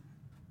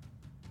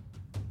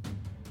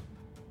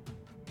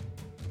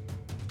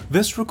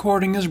This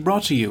recording is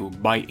brought to you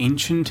by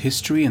Ancient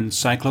History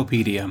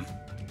Encyclopedia.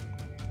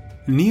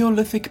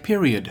 Neolithic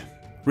Period,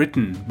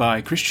 written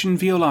by Christian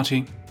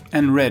Violati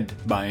and read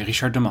by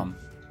Richard de Man.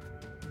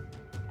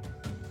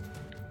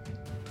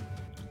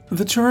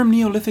 The term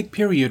Neolithic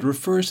Period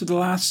refers to the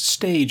last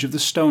stage of the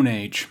Stone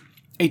Age,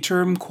 a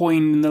term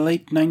coined in the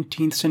late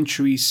 19th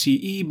century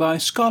CE by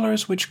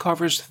scholars which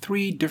covers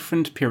three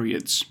different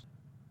periods: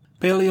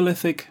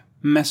 Paleolithic,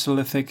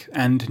 Mesolithic,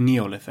 and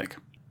Neolithic.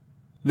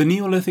 The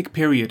Neolithic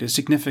period is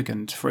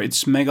significant for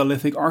its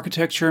megalithic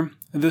architecture,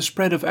 the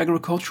spread of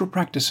agricultural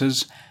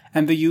practices,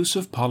 and the use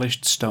of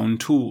polished stone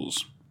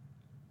tools.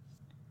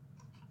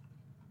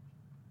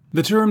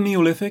 The term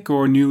Neolithic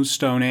or New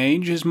Stone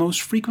Age is most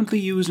frequently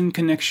used in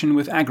connection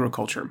with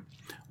agriculture,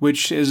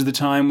 which is the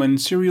time when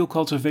cereal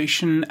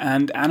cultivation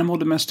and animal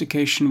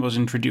domestication was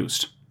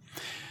introduced.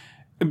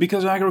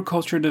 Because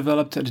agriculture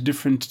developed at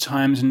different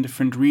times in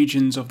different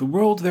regions of the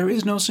world, there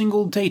is no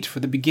single date for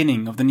the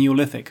beginning of the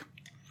Neolithic.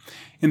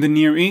 In the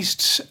Near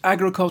East,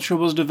 agriculture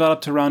was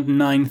developed around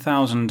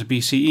 9000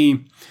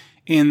 BCE,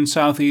 in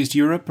Southeast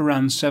Europe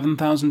around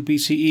 7000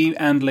 BCE,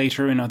 and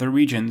later in other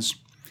regions.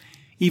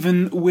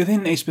 Even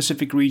within a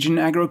specific region,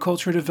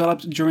 agriculture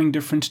developed during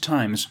different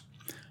times.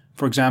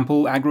 For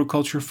example,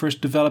 agriculture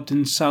first developed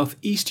in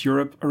Southeast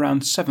Europe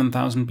around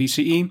 7000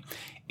 BCE,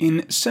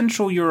 in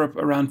Central Europe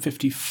around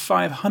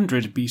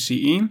 5500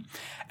 BCE,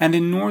 and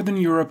in Northern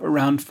Europe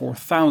around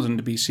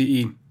 4000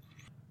 BCE.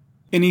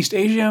 In East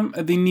Asia,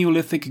 the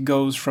Neolithic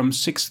goes from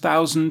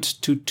 6000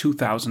 to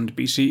 2000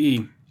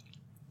 BCE.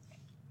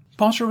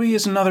 Pottery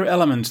is another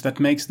element that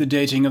makes the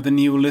dating of the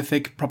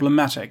Neolithic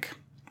problematic.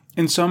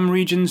 In some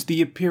regions,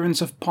 the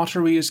appearance of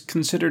pottery is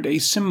considered a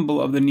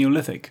symbol of the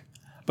Neolithic,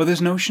 but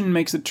this notion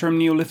makes the term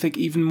Neolithic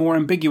even more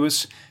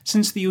ambiguous,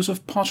 since the use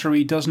of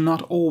pottery does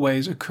not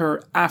always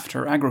occur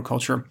after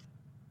agriculture.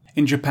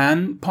 In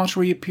Japan,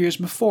 pottery appears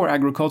before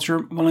agriculture,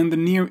 while in the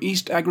Near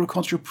East,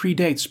 agriculture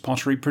predates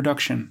pottery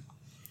production.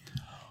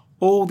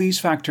 All these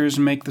factors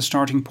make the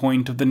starting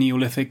point of the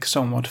Neolithic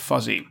somewhat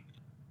fuzzy.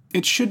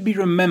 It should be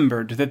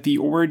remembered that the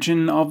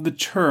origin of the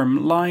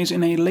term lies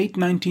in a late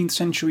 19th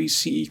century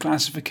CE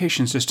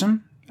classification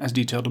system, as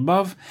detailed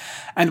above,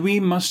 and we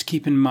must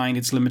keep in mind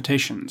its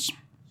limitations.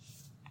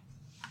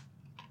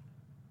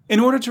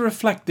 In order to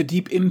reflect the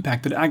deep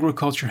impact that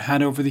agriculture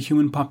had over the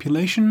human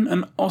population,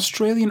 an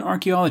Australian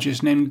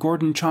archaeologist named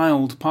Gordon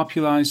Childe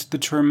popularized the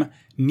term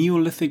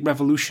Neolithic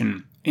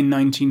Revolution in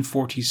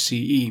 1940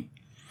 CE.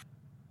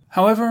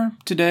 However,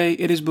 today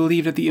it is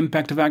believed that the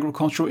impact of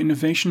agricultural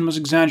innovation was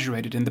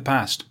exaggerated in the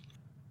past.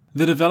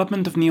 The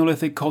development of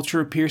Neolithic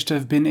culture appears to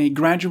have been a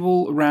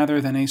gradual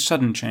rather than a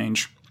sudden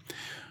change.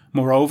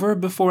 Moreover,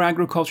 before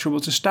agriculture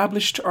was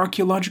established,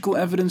 archaeological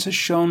evidence has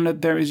shown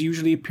that there is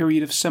usually a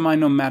period of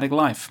semi-nomadic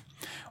life,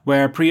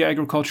 where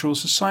pre-agricultural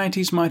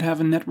societies might have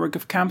a network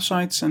of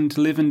campsites and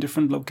live in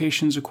different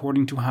locations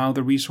according to how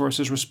the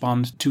resources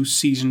respond to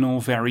seasonal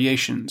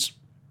variations.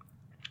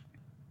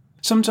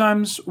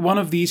 Sometimes, one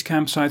of these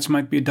campsites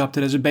might be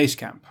adopted as a base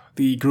camp.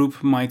 The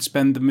group might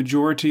spend the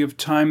majority of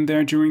time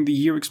there during the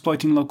year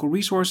exploiting local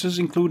resources,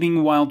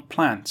 including wild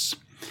plants.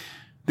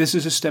 This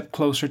is a step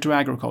closer to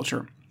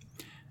agriculture.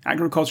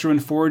 Agriculture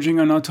and foraging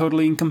are not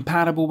totally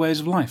incompatible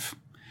ways of life.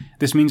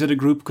 This means that a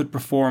group could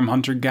perform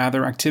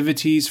hunter-gatherer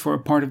activities for a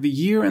part of the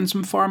year and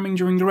some farming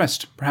during the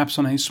rest, perhaps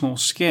on a small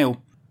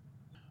scale.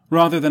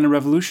 Rather than a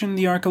revolution,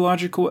 the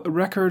archaeological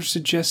record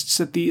suggests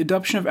that the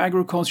adoption of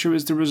agriculture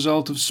is the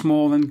result of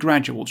small and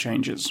gradual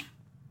changes.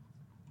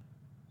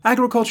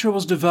 Agriculture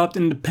was developed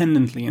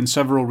independently in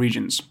several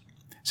regions.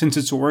 Since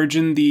its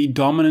origin, the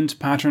dominant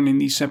pattern in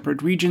these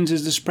separate regions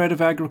is the spread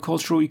of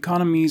agricultural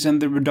economies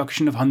and the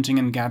reduction of hunting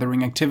and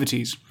gathering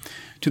activities,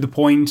 to the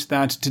point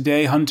that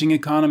today hunting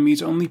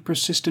economies only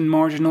persist in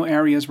marginal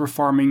areas where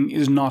farming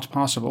is not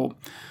possible,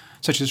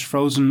 such as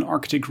frozen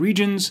Arctic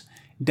regions,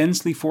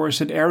 densely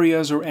forested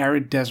areas, or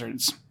arid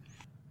deserts.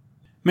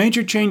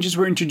 Major changes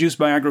were introduced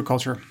by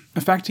agriculture,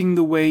 affecting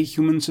the way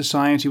human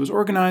society was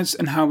organized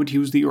and how it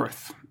used the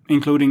earth,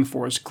 including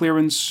forest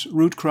clearance,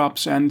 root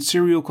crops, and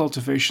cereal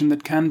cultivation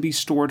that can be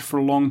stored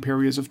for long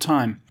periods of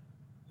time,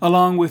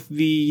 along with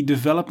the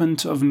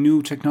development of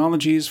new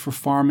technologies for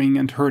farming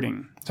and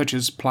herding, such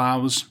as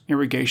plows,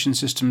 irrigation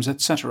systems,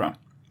 etc.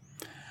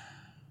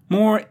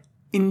 More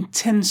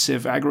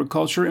intensive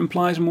agriculture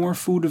implies more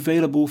food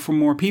available for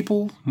more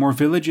people, more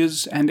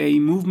villages, and a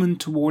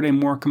movement toward a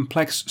more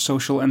complex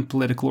social and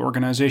political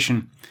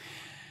organization.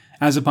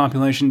 As the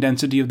population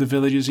density of the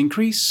villages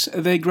increase,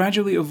 they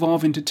gradually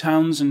evolve into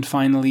towns and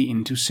finally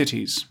into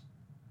cities.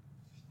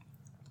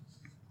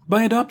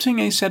 By adopting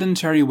a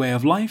sedentary way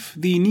of life,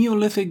 the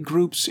Neolithic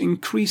groups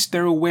increased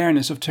their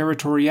awareness of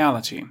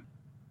territoriality.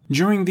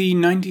 During the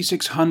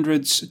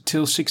 9600s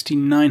till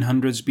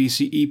 6900s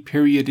BCE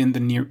period in the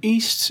Near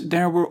East,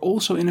 there were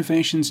also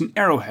innovations in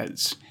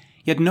arrowheads,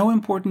 yet no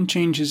important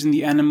changes in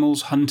the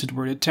animals hunted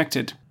were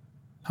detected.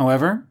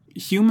 However,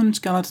 human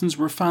skeletons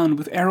were found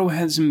with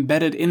arrowheads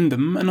embedded in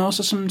them, and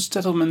also some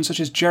settlements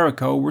such as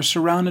Jericho were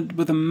surrounded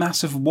with a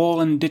massive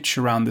wall and ditch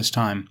around this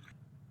time.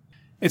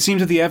 It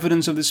seems that the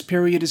evidence of this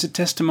period is a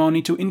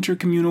testimony to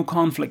intercommunal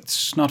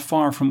conflicts not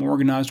far from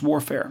organized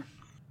warfare.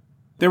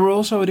 There were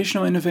also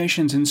additional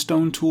innovations in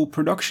stone tool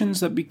productions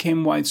that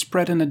became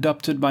widespread and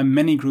adopted by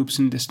many groups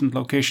in distant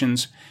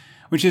locations,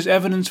 which is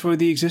evidence for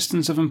the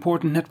existence of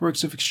important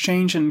networks of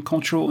exchange and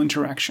cultural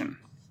interaction.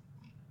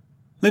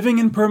 Living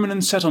in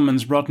permanent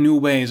settlements brought new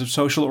ways of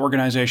social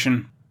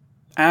organization.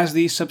 As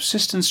the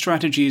subsistence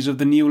strategies of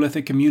the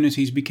Neolithic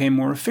communities became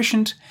more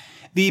efficient,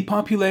 the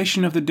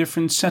population of the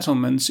different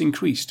settlements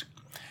increased.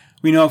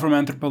 We know from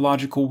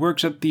anthropological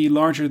works that the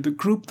larger the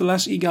group, the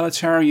less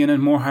egalitarian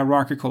and more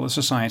hierarchical a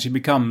society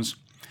becomes.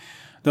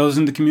 Those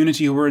in the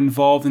community who were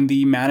involved in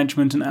the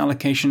management and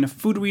allocation of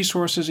food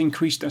resources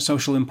increased their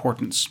social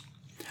importance.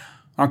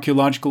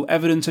 Archaeological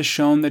evidence has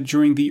shown that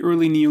during the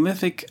early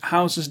Neolithic,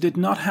 houses did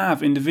not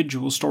have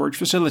individual storage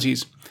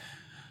facilities.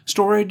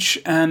 Storage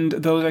and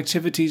those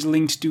activities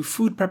linked to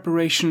food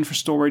preparation for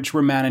storage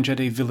were managed at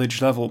a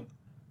village level.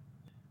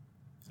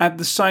 At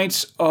the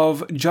site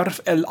of Jarf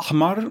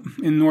el-Ahmar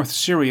in North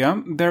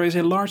Syria, there is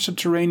a large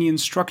subterranean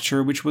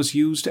structure which was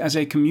used as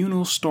a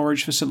communal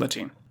storage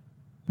facility.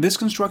 This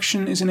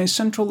construction is in a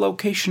central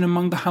location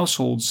among the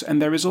households, and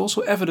there is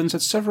also evidence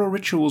that several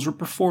rituals were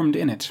performed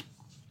in it.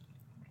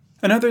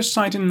 Another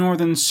site in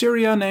northern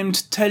Syria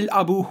named Tel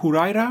Abu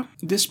Huraira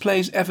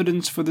displays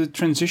evidence for the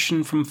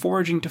transition from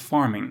foraging to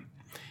farming.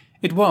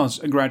 It was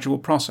a gradual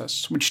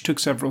process, which took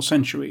several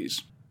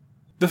centuries.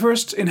 The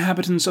first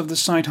inhabitants of the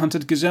site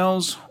hunted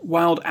gazelles,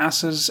 wild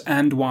asses,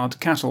 and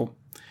wild cattle.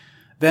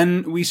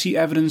 Then we see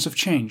evidence of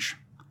change.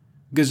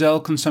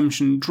 Gazelle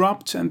consumption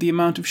dropped and the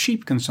amount of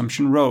sheep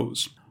consumption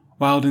rose,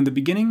 wild in the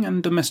beginning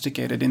and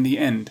domesticated in the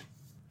end.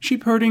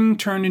 Sheep herding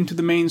turned into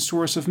the main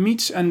source of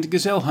meat and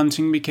gazelle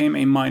hunting became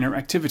a minor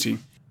activity.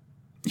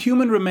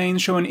 Human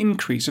remains show an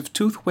increase of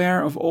tooth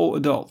wear of all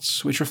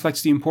adults, which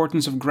reflects the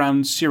importance of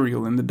ground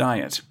cereal in the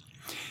diet.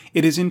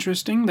 It is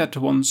interesting that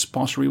once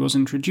pottery was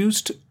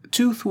introduced,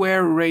 tooth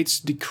wear rates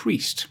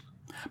decreased,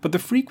 but the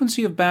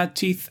frequency of bad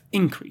teeth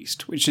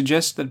increased, which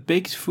suggests that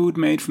baked food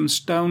made from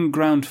stone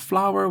ground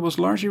flour was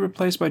largely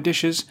replaced by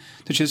dishes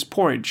such as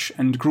porridge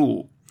and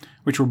gruel,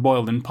 which were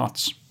boiled in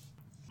pots.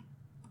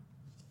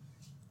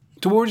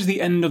 Towards the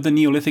end of the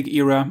Neolithic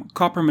era,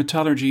 copper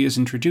metallurgy is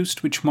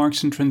introduced, which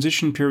marks a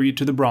transition period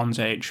to the Bronze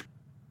Age,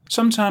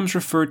 sometimes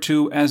referred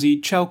to as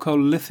the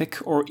Chalcolithic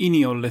or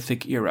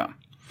Eneolithic era.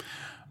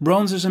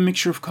 Bronze is a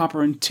mixture of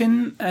copper and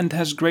tin and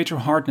has greater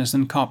hardness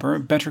than copper,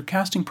 better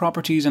casting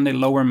properties, and a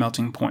lower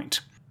melting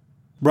point.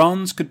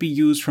 Bronze could be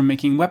used for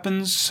making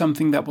weapons,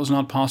 something that was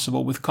not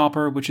possible with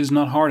copper, which is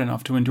not hard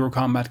enough to endure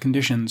combat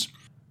conditions.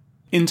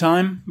 In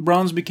time,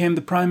 bronze became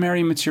the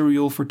primary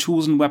material for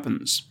tools and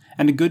weapons,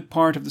 and a good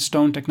part of the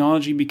stone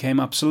technology became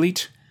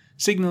obsolete,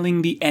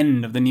 signaling the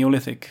end of the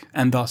Neolithic,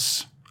 and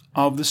thus,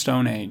 of the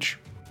Stone Age.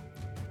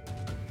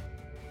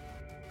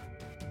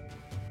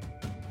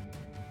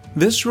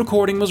 This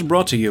recording was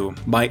brought to you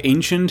by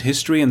Ancient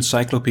History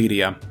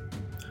Encyclopedia.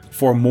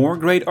 For more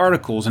great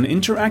articles and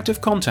interactive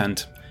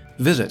content,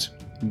 visit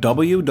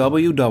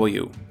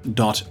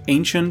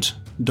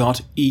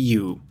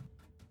www.ancient.eu.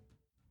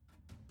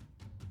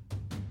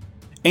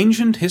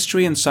 Ancient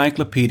History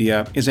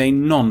Encyclopedia is a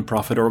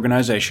non-profit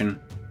organization.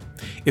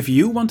 If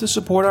you want to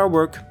support our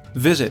work,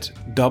 visit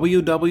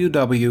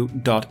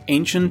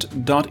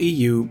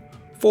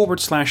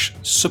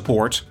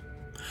www.ancient.eu/support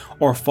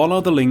or follow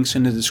the links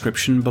in the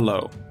description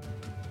below.